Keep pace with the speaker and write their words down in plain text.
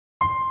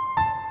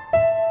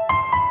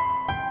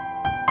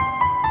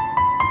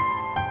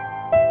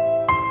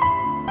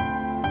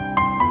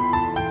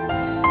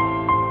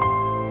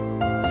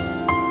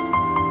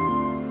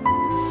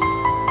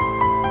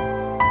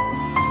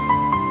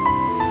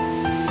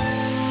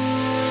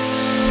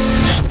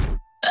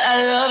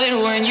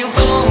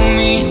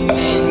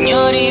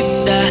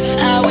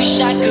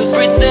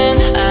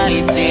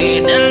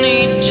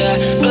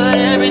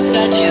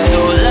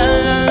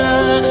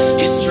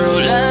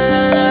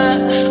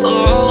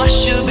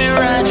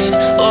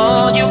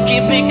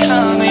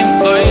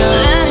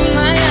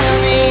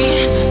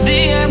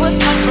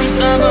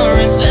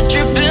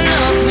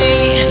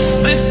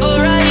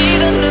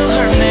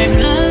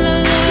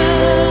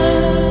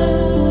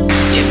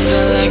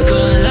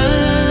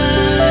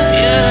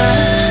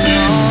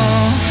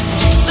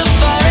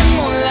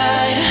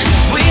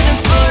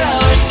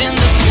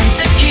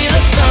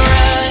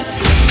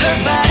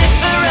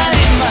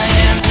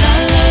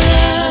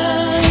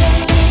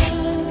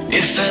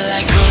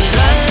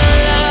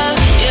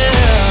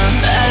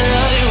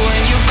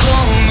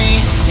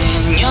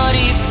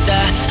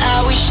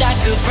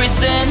could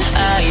pretend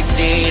I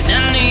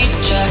didn't need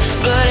ya,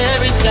 but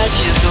every touch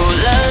is oh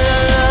la la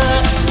la,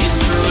 it's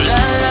true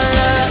la la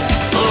la.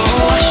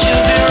 Oh, I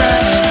should be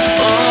running.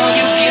 Oh,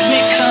 you keep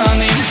me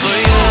coming for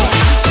you.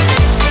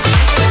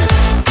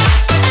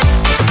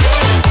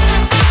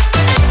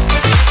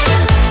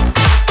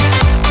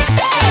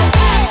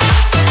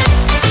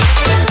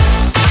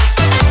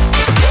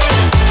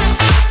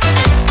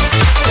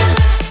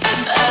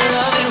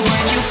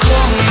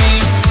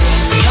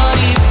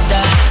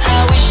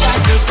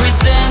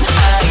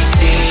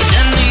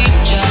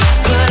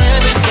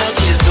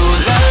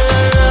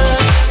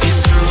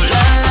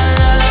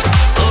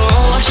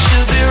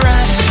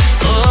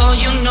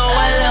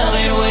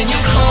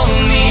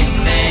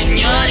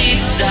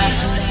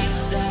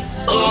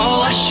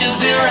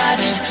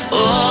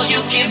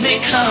 Keep me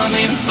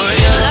coming for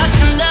you.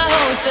 Locked in the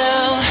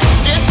hotel,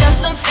 there's just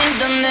some things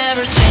that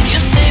never change. You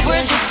say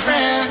we're just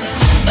friends,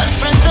 but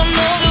friends don't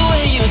know the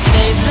way you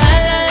taste. La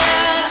la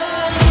la.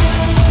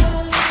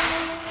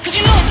 Cause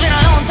you know it's been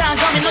a long time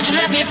coming, don't you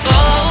let me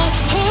fall.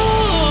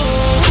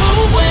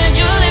 Ooh, when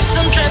your lips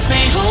undress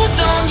me, hold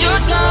on your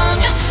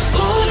tongue.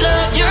 Ooh,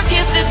 love your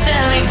kiss